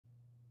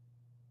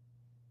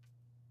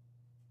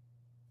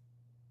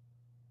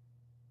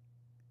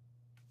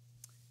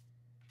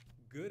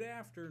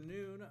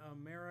afternoon,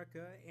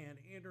 America and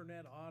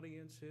internet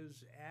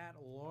audiences at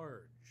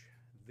large.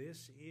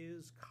 This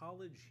is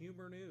College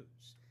Humor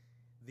News,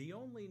 the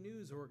only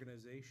news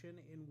organization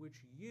in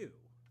which you,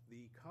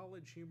 the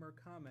College Humor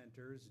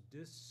commenters,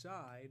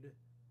 decide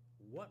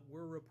what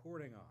we're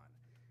reporting on.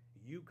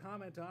 You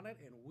comment on it,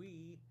 and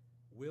we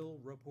will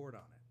report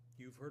on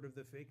it. You've heard of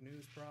the fake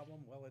news problem?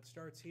 Well, it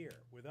starts here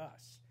with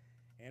us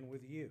and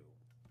with you.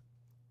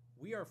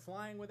 We are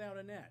flying without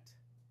a net.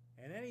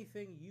 And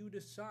anything you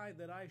decide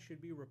that I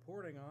should be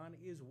reporting on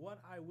is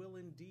what I will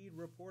indeed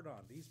report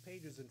on. These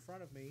pages in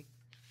front of me,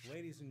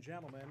 ladies and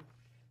gentlemen,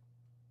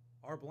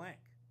 are blank.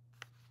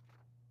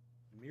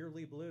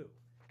 Merely blue.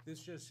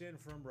 This just in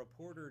from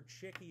reporter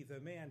Chicky the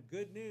Man.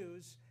 Good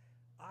news,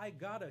 I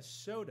got a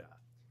soda.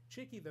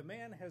 Chicky the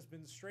Man has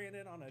been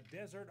stranded on a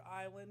desert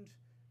island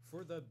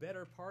for the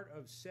better part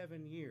of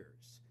 7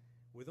 years,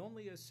 with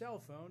only a cell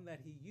phone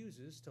that he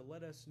uses to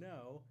let us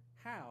know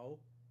how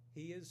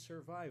he is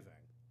surviving.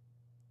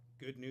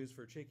 Good news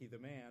for Chicky the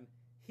Man,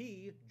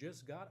 he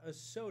just got a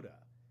soda,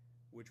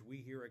 which we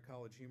here at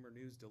College Humor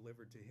News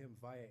delivered to him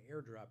via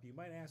airdrop. You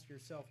might ask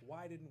yourself,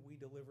 why didn't we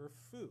deliver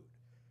food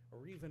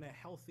or even a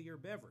healthier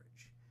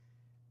beverage?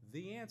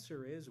 The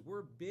answer is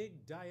we're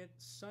big Diet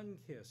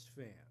Sunkist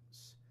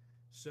fans.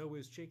 So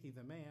is Chicky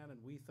the Man,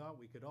 and we thought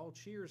we could all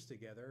cheers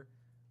together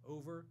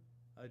over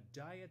a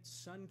Diet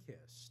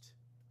Sunkist.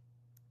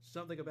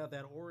 Something about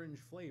that orange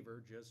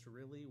flavor just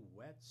really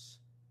whets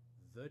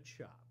the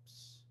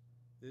chops.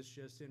 This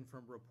just in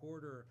from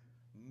reporter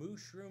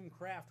Mushroom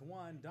Craft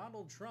 1.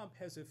 Donald Trump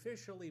has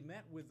officially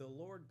met with the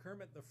Lord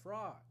Kermit the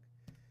Frog.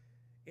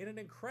 In an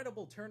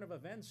incredible turn of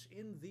events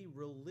in the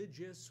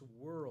religious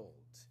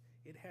world,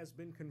 it has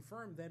been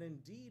confirmed that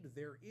indeed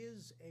there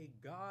is a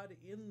God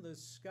in the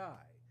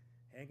sky,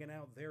 hanging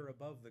out there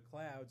above the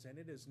clouds, and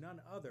it is none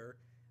other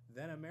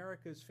than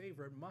America's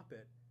favorite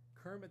Muppet,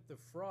 Kermit the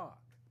Frog.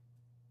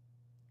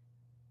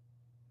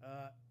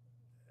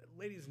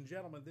 Ladies and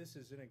gentlemen, this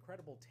is an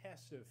incredible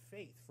test of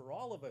faith for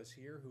all of us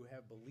here who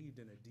have believed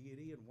in a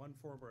deity in one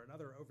form or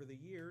another over the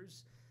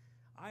years.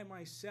 I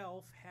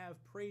myself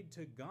have prayed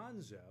to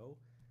Gonzo.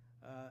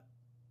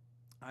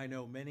 I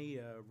know many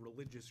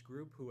religious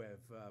group who have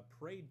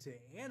prayed to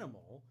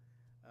Animal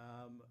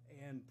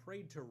and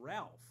prayed to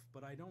Ralph,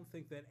 but I don't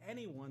think that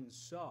anyone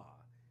saw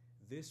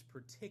this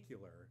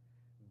particular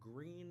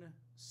green,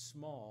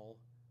 small,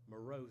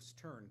 morose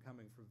turn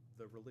coming from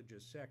the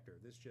religious sector.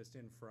 This just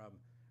in from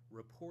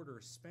reporter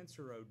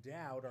Spencer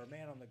O'Dowd, our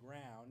man on the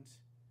ground.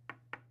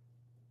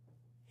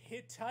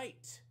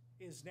 Hittite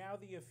is now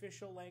the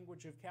official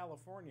language of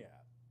California.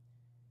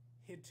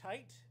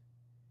 Hittite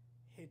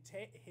is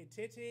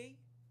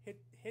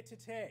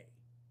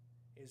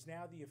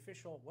now the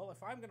official. Well,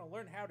 if I'm going to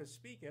learn how to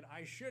speak it,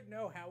 I should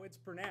know how it's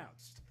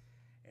pronounced.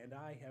 And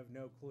I have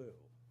no clue.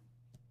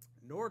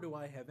 Nor do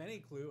I have any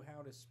clue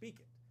how to speak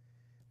it.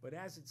 But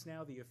as it's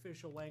now the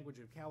official language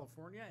of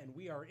California, and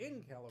we are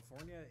in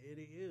California, it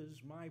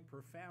is my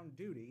profound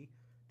duty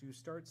to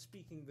start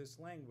speaking this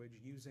language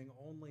using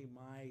only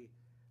my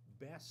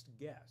best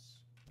guess.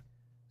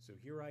 So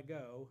here I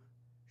go.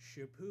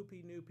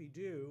 Shapoopy noopy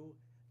doo,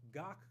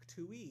 gok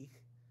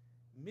tuich,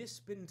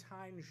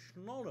 misbentine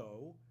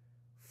schnolo,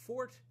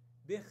 fort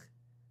bich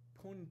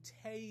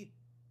ponte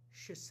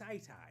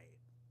shisaitai.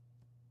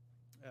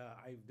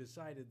 I've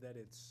decided that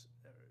it's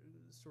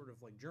sort of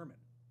like German.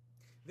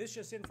 This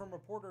just in from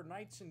reporter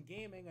Knights and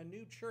Gaming. A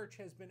new church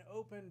has been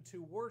opened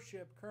to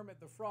worship Kermit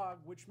the Frog,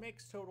 which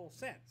makes total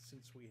sense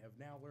since we have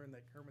now learned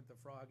that Kermit the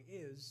Frog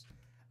is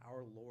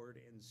our Lord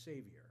and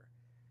Savior.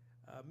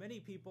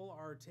 Many people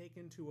are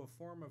taken to a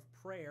form of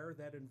prayer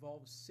that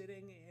involves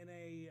sitting in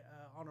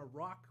on a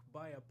rock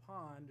by a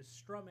pond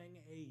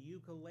strumming a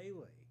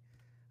ukulele.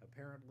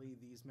 Apparently,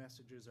 these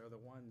messages are the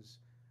ones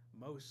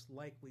most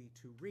likely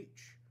to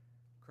reach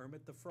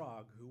Kermit the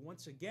Frog, who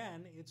once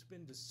again, it's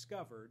been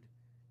discovered,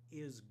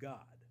 is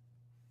God.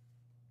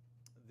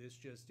 This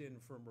just in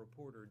from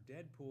reporter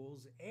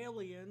Deadpool's.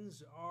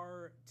 Aliens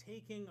are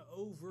taking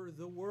over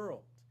the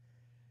world.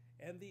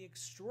 And the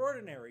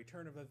extraordinary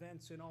turn of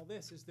events in all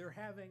this is they're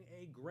having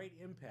a great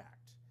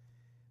impact.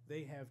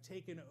 They have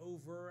taken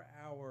over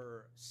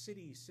our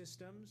city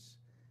systems.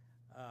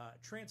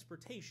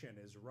 Transportation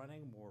is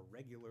running more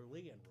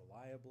regularly and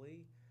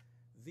reliably.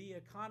 The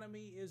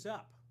economy is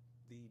up.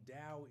 The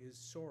Dow is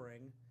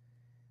soaring.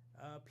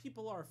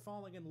 People are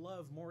falling in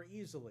love more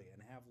easily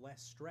and have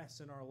less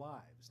stress in our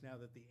lives now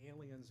that the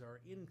aliens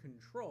are in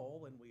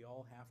control and we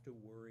all have to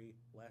worry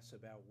less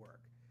about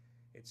work.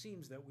 It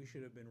seems that we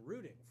should have been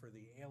rooting for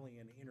the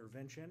alien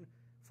intervention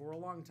for a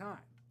long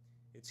time.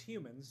 It's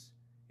humans,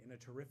 in a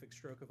terrific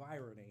stroke of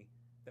irony,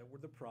 that were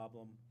the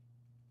problem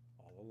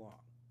all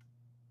along.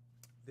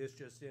 This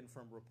just in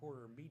from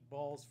reporter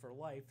Meatballs for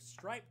Life.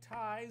 Striped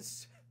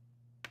ties.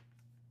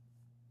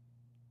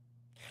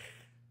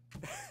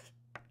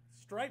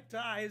 Striped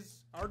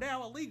ties are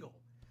now illegal.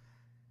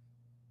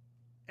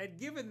 And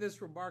given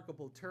this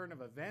remarkable turn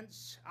of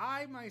events,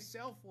 I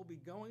myself will be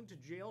going to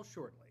jail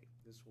shortly.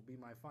 This will be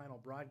my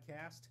final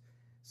broadcast.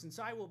 since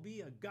I will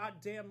be a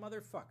goddamn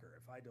motherfucker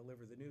if I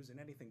deliver the news in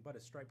anything but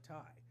a striped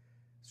tie.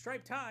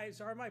 Striped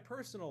ties are my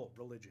personal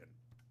religion.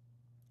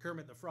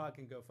 Kermit the Frog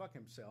can go fuck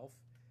himself.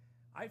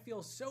 I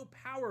feel so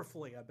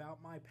powerfully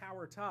about my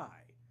power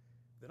tie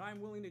that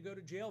I'm willing to go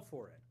to jail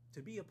for it,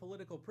 to be a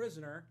political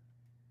prisoner,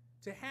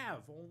 to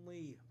have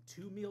only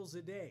 2 meals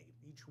a day,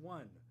 each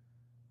one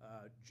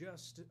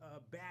just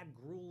bad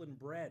gruel and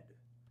bread,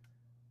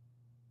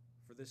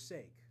 for the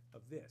sake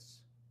of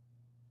this,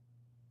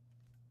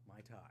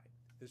 my tie.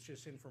 This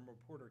just in from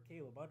reporter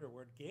Caleb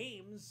Underwood.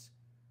 Games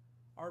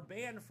are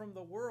banned from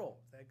the world.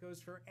 That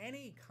goes for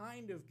any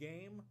kind of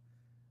game,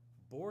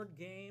 board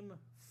game,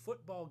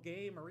 football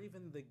game, or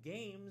even the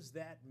games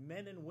that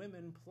men and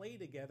women play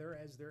together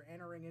as they're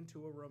entering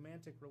into a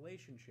romantic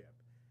relationship.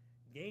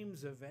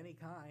 Games of any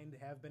kind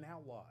have been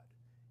outlawed.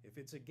 If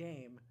it's a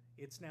game,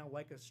 it's now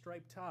like a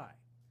striped tie,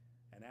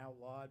 and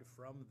outlawed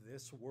from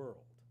this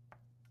world.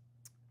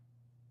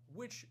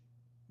 Which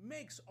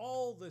makes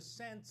all the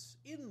sense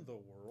in the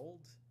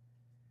world,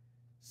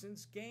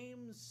 since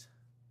games,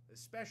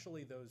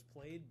 especially those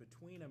played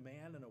between a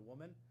man and a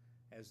woman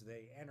as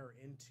they enter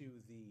into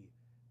the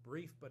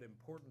brief but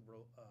important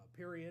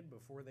period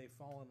before they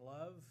fall in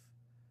love,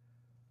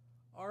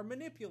 are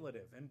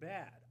manipulative and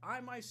bad. I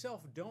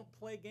myself don't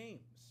play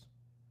games.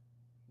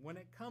 When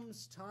it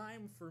comes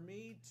time for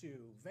me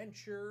to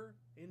venture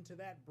into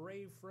that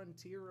brave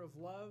frontier of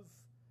love,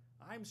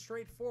 I'm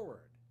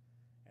straightforward.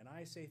 And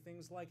I say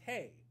things like,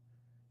 hey,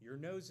 your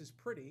nose is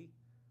pretty,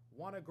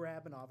 want to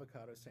grab an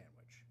avocado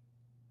sandwich?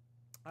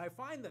 I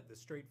find that the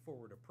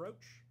straightforward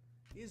approach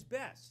is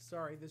best.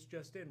 Sorry, this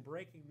just in.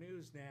 Breaking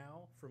news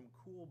now from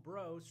Cool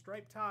Bro.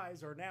 Striped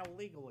ties are now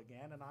legal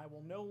again, and I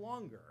will no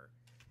longer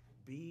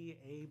be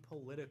a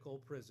political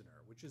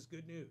prisoner, which is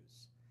good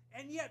news.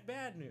 And yet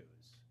bad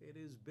news. It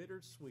is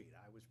bittersweet.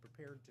 I was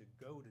prepared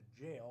to go to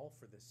jail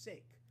for the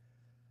sake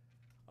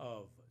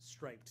of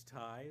striped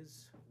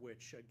ties,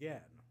 which, again,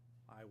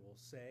 I will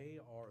say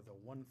are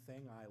the one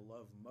thing I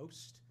love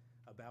most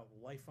about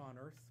life on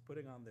earth.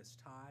 Putting on this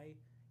tie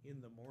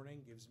in the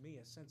morning gives me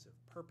a sense of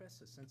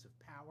purpose, a sense of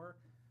power,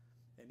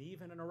 and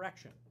even an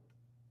erection.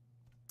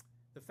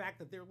 The fact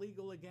that they're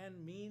legal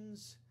again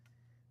means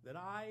that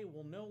I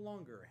will no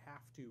longer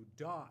have to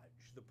dodge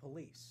the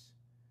police,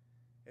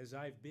 as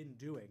I've been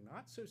doing,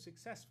 not so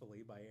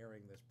successfully by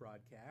airing this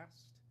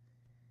broadcast,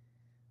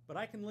 but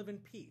I can live in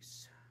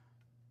peace,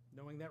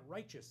 knowing that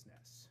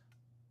righteousness,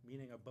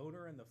 meaning a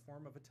boner in the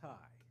form of a tie,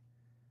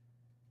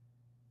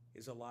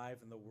 is alive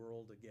in the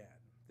world again.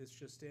 This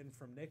just in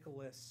from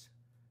Nicholas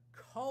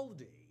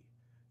Caldy.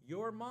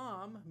 Your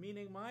mom,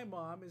 meaning my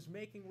mom, is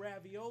making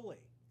ravioli.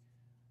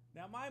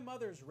 Now, my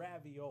mother's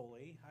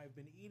ravioli I've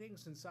been eating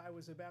since I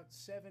was about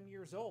 7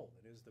 years old.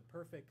 It is the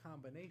perfect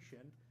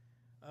combination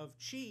of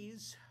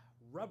cheese,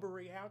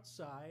 rubbery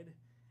outside,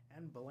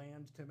 and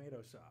bland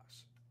tomato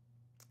sauce.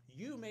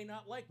 You may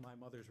not like my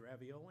mother's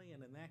ravioli,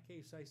 and in that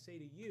case I say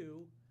to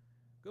you,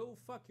 go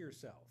fuck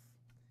yourself.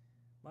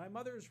 My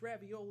mother's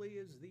ravioli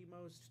is the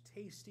most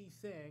tasty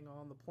thing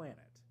on the planet.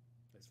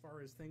 As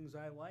far as things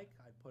I like,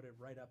 I'd put it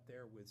right up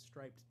there with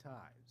striped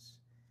ties.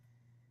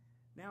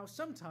 Now,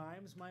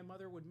 sometimes my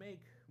mother would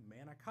make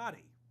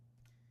manicotti.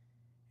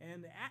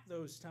 And at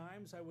those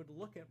times, I would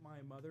look at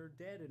my mother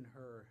dead in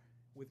her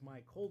with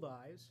my cold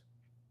eyes,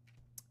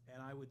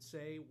 and I would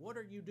say, what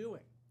are you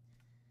doing?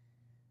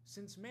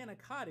 Since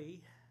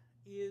manicotti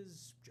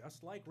is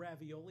just like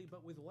ravioli,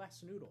 but with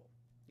less noodle.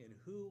 And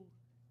who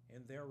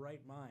in their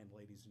right mind,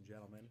 ladies and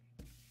gentlemen,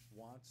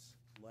 wants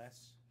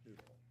less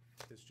noodle?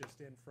 This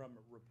just in from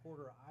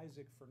reporter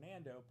Isaac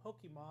Fernando.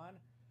 Pokemon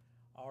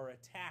are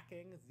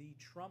attacking the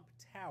Trump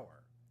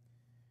Tower.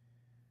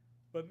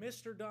 But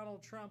Mr.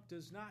 Donald Trump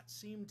does not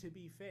seem to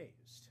be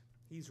fazed.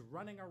 He's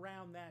running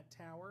around that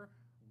tower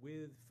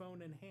with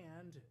phone in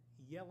hand,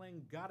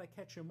 yelling, gotta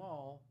catch 'em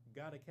all,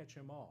 gotta catch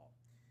 'em all.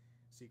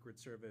 Secret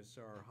Service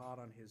are hot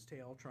on his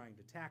tail trying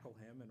to tackle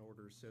him in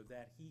order so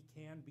that he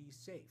can be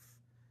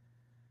safe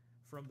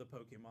from the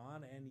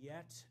Pokemon, and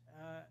yet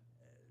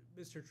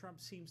Mr. Trump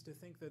seems to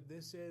think that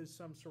this is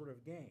some sort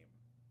of game.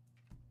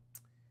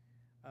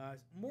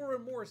 More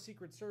and more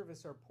Secret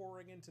Service are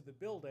pouring into the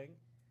building,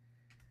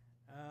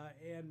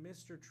 and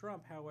Mr.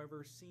 Trump,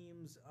 however,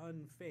 seems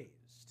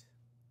unfazed.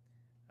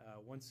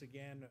 Once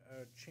again,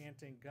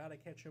 chanting, gotta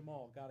catch 'em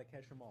all, gotta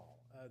catch 'em all.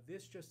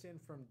 This just in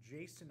from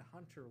Jason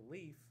Hunter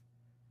Leaf.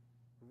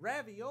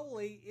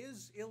 Ravioli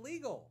is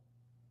illegal.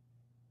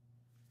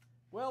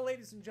 Well,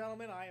 ladies and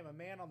gentlemen, I am a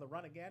man on the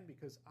run again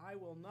because I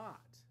will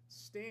not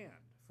stand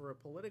for a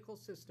political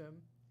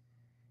system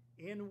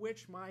in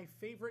which my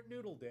favorite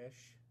noodle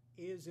dish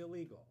is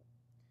illegal.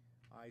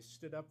 I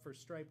stood up for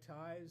striped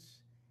ties,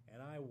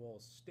 and I will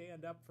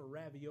stand up for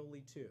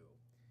ravioli too,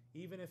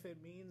 even if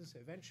it means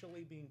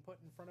eventually being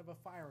put in front of a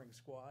firing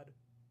squad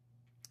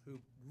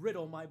who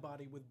riddle my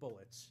body with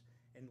bullets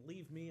and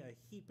leave me a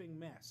heaping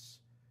mess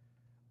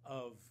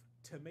of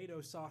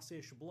tomato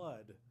sauce-ish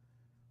blood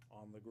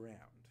on the ground.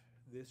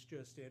 This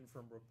just in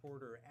from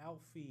reporter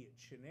Alfie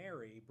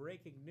Chineri.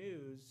 Breaking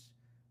news,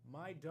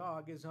 my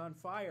dog is on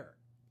fire.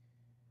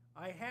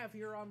 I have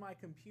here on my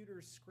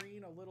computer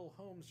screen a little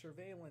home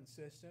surveillance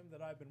system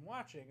that I've been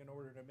watching in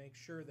order to make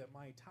sure that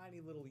my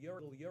tiny little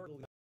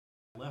Yertle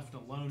left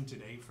alone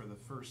today for the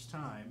first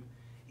time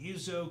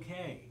is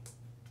okay.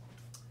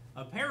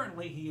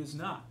 Apparently he is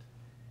not.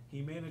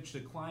 He managed to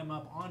climb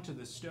up onto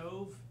the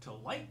stove, to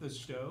light the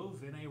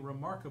stove in a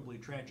remarkably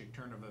tragic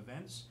turn of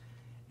events,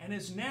 and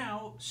is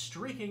now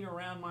streaking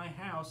around my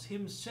house,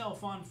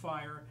 himself on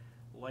fire,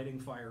 lighting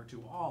fire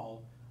to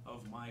all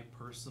of my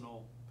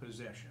personal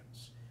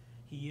possessions.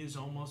 He is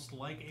almost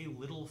like a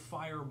little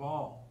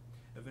fireball.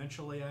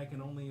 Eventually, I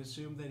can only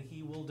assume that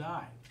he will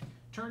die,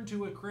 turn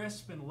to a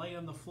crisp and lay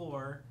on the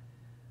floor,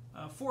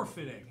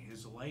 forfeiting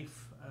his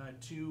life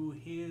to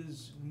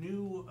his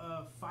new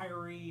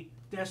fiery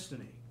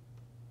destiny.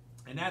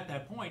 And at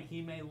that point,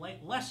 he may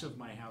light less of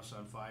my house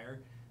on fire.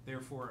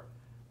 Therefore,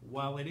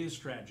 while it is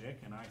tragic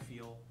and I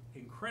feel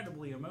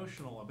incredibly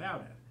emotional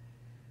about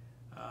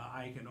it,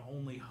 I can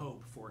only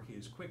hope for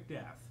his quick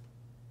death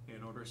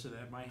in order so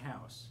that my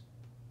house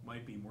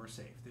might be more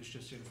safe. This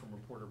just in from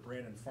reporter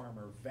Brandon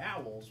Farmer.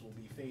 Vowels will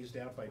be phased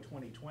out by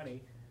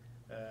 2020.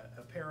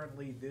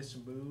 Apparently this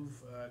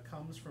move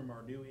comes from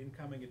our new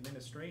incoming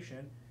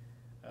administration.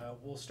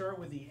 We'll start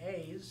with the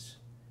A's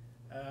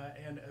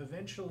and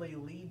eventually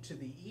lead to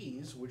the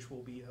E's, which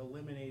will be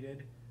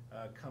eliminated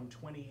come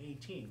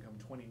 2018. Come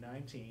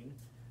 2019,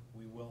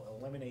 we will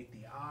eliminate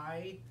the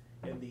I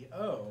and the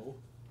O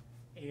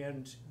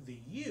and the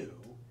U,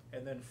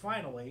 and then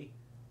finally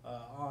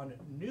on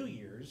New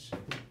Year's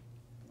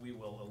we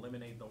will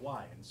eliminate the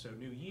Y, and so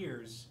New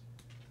Year's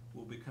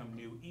will become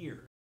New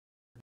Ears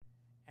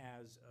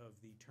as of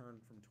the turn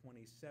from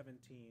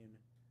 2017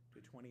 to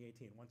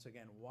 2018. Once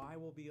again, Y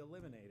will be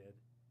eliminated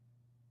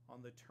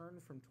on the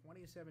turn from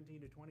 2017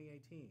 to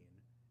 2018,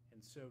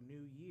 and so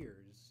New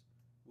Year's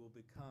will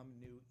become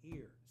New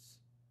Ears.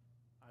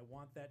 I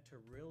want that to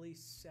really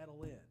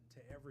settle in to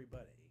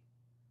everybody,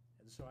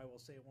 and so I will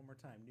say it one more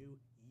time. New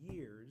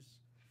Year's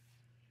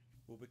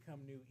will become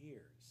New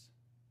Ears.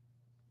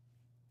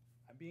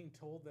 I'm being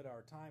told that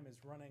our time is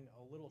running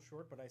a little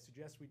short, but I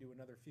suggest we do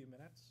another few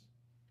minutes.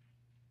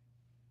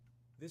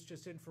 This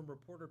just in from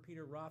reporter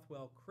Peter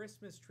Rothwell.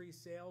 Christmas tree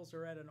sales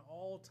are at an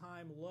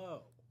all-time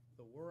low.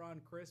 The war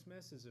on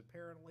Christmas is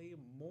apparently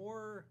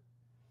more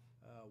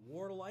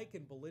warlike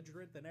and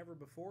belligerent than ever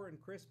before, and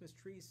Christmas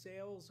tree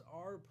sales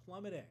are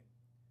plummeting,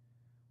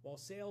 while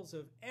sales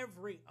of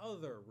every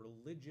other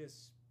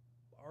religious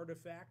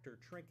artifact or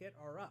trinket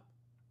are up.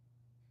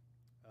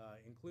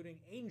 Including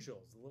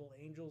angels, the little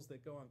angels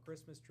that go on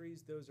Christmas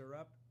trees, those are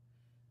up.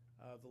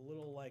 The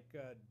little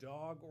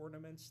dog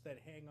ornaments that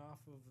hang off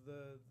of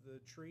the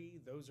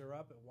tree, those are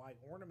up. Why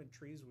ornament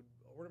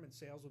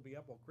sales would be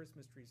up while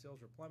Christmas tree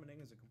sales are plummeting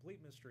is a complete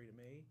mystery to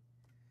me.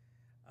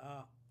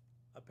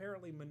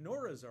 Apparently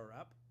menorahs are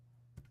up,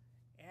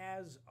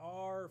 as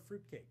are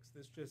fruitcakes.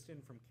 This just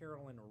in from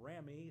Carolyn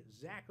Rami.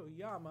 Zach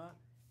Oyama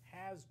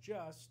has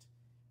just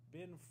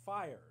been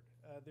fired.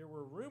 There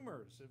were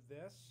rumors of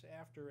this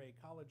after a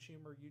College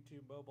Humor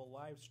YouTube mobile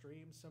live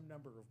stream some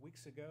number of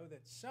weeks ago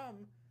that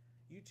some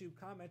YouTube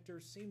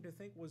commenters seemed to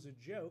think was a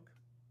joke,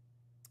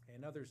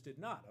 and others did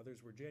not.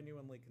 Others were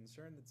genuinely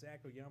concerned that Zach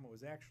Oyama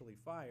was actually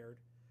fired.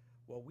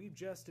 Well, we've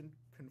just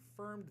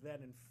confirmed that,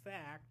 in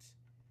fact,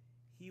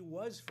 he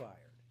was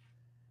fired.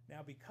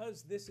 Now,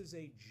 because this is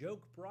a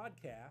joke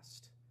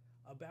broadcast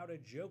about a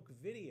joke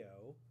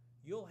video,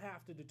 you'll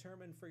have to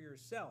determine for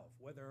yourself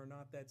whether or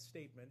not that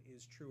statement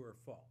is true or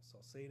false.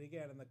 I'll say it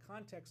again. In the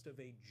context of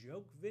a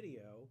joke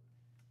video,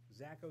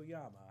 Zach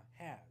Oyama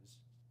has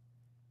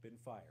been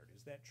fired.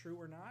 Is that true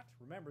or not?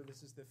 Remember,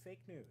 this is the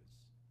fake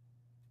news.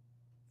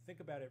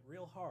 Think about it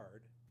real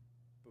hard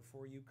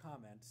before you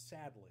comment,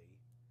 sadly,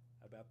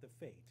 about the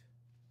fate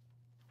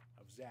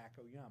of Zach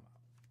Oyama.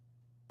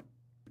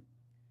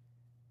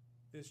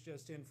 This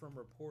just in from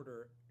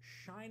reporter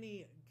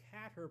Shiny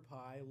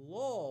Caterpie.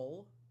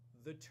 LOL,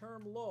 the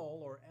term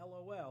LOL or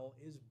LOL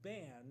is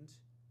banned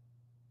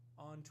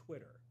on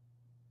Twitter.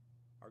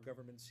 Our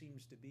government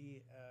seems to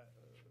be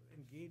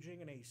engaging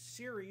in a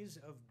series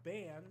of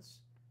bans.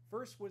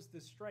 First was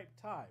the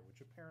striped tie,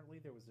 which apparently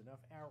there was enough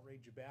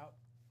outrage about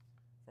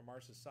from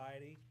our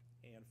society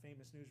and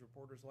famous news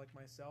reporters like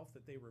myself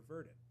that they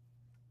reverted.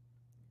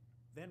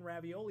 Then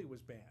ravioli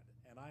was banned,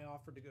 and I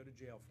offered to go to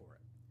jail for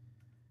it.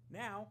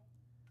 Now,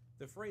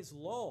 the phrase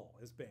LOL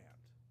is banned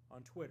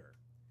on Twitter,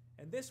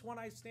 and this one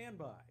I stand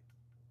by.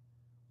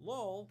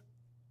 LOL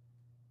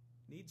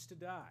needs to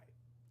die.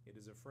 It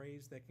is a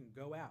phrase that can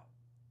go out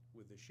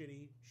with the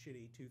shitty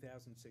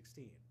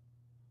 2016.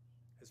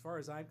 As far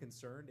as I'm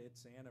concerned,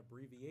 it's an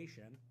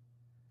abbreviation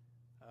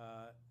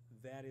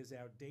that is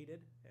outdated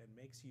and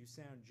makes you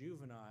sound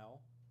juvenile,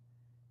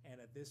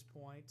 and at this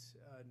point,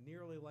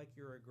 nearly like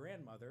you're a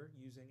grandmother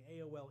using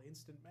AOL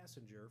Instant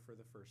Messenger for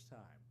the first time.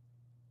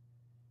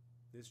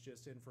 This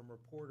just in from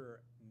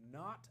reporter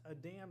Not a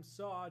Damn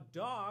Saw.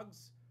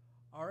 Dogs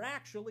are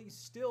actually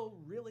still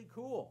really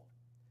cool.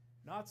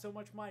 Not so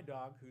much my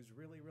dog, who's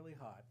really, really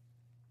hot,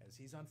 as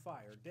he's on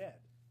fire, dead,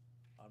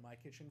 on my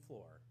kitchen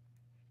floor,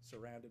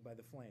 surrounded by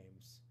the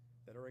flames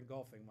that are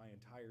engulfing my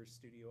entire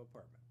studio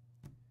apartment.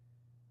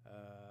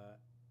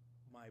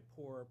 My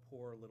poor,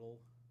 poor little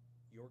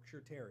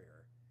Yorkshire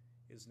Terrier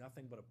is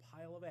nothing but a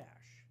pile of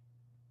ash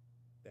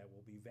that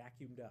will be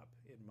vacuumed up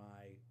in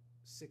my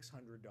 $600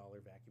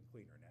 vacuum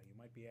cleaner. Now, you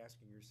might be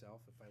asking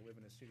yourself, if I live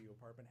in a studio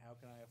apartment, how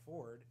can I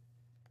afford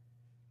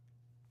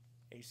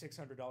a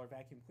 $600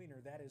 vacuum cleaner?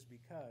 That is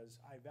because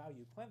I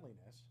value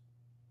cleanliness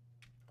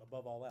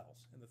above all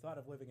else. And the thought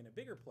of living in a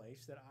bigger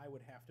place that I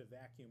would have to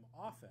vacuum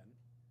often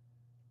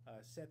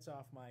sets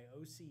off my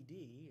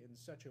OCD in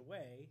such a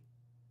way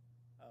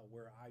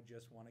where I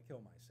just want to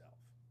kill myself.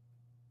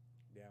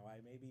 Now,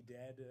 I may be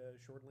dead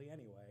shortly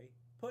anyway,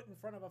 put in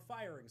front of a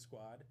firing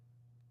squad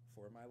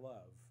for my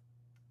love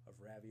of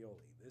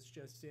ravioli. This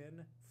just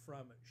in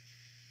from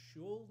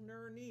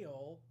Schulner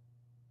Neal.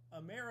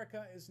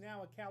 America is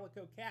now a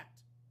calico cat.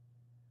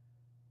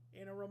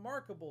 In a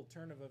remarkable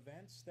turn of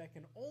events that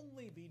can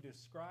only be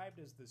described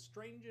as the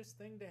strangest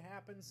thing to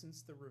happen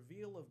since the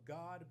reveal of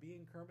God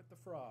being Kermit the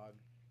Frog,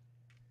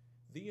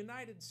 the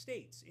United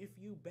States, if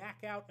you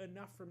back out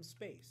enough from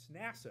space,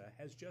 NASA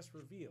has just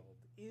revealed,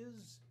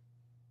 is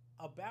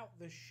about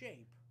the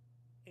shape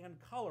and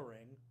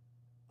coloring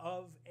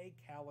of a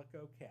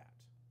calico cat.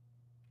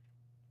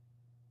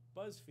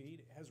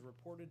 BuzzFeed has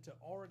reported to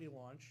already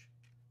launch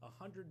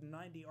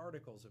 190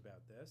 articles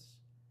about this,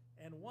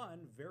 and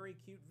one very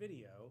cute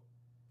video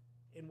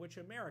in which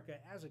America,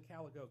 as a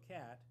calico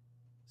cat,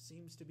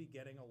 seems to be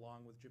getting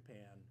along with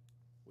Japan,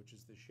 which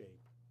is the shape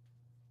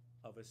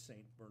of a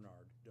St.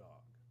 Bernard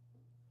dog.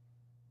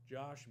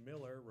 Josh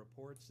Miller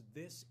reports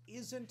this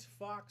isn't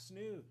Fox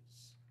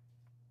News,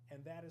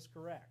 and that is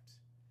correct.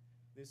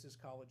 This is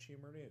College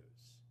Humor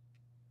News,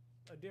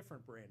 a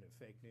different brand of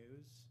fake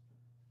news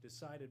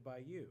decided by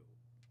you,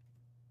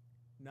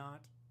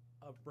 not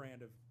a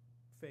brand of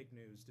fake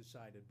news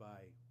decided by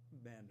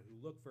men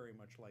who look very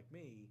much like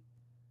me,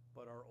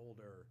 but are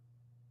older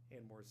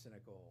and more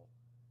cynical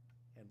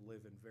and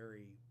live in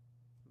very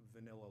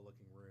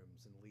vanilla-looking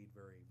rooms and lead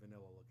very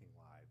vanilla-looking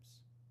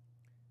lives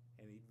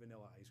and eat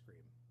vanilla ice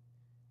cream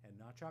and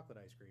not chocolate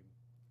ice cream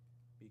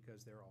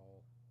because they're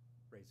all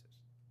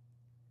racist.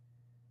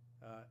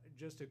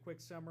 Just a quick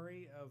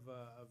summary of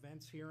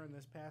events here in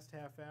this past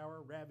half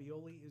hour.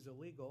 Ravioli is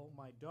illegal.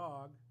 My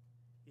dog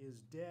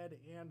is dead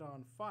and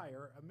on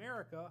fire.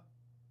 America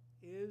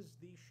is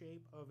the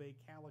shape of a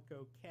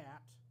calico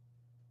cat,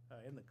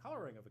 and the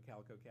coloring of a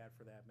calico cat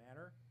for that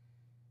matter.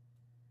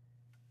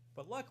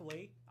 But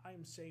luckily,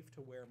 I'm safe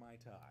to wear my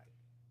tie.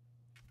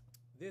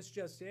 This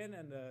just in,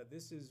 and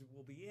this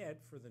will be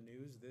it for the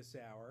news this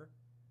hour.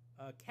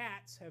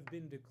 Cats have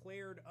been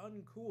declared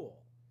uncool,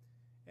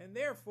 and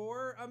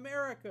therefore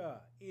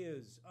America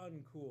is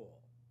uncool.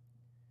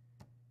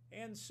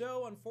 And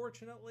so,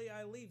 unfortunately,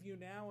 I leave you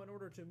now in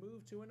order to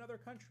move to another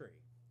country,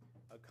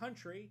 a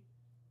country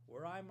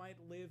where I might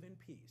live in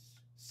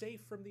peace, safe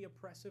from the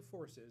oppressive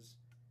forces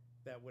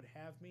that would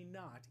have me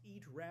not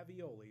eat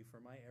ravioli for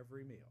my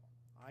every meal.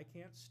 I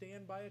can't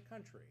stand by a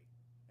country,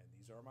 and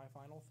these are my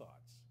final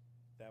thoughts,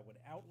 that would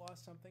outlaw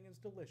something as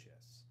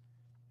delicious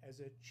as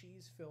a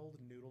cheese-filled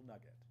noodle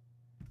nugget.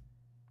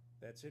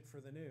 That's it for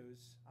the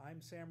news.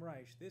 I'm Sam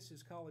Reich. This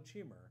is College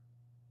Humor,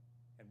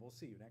 and we'll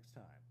see you next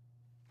time.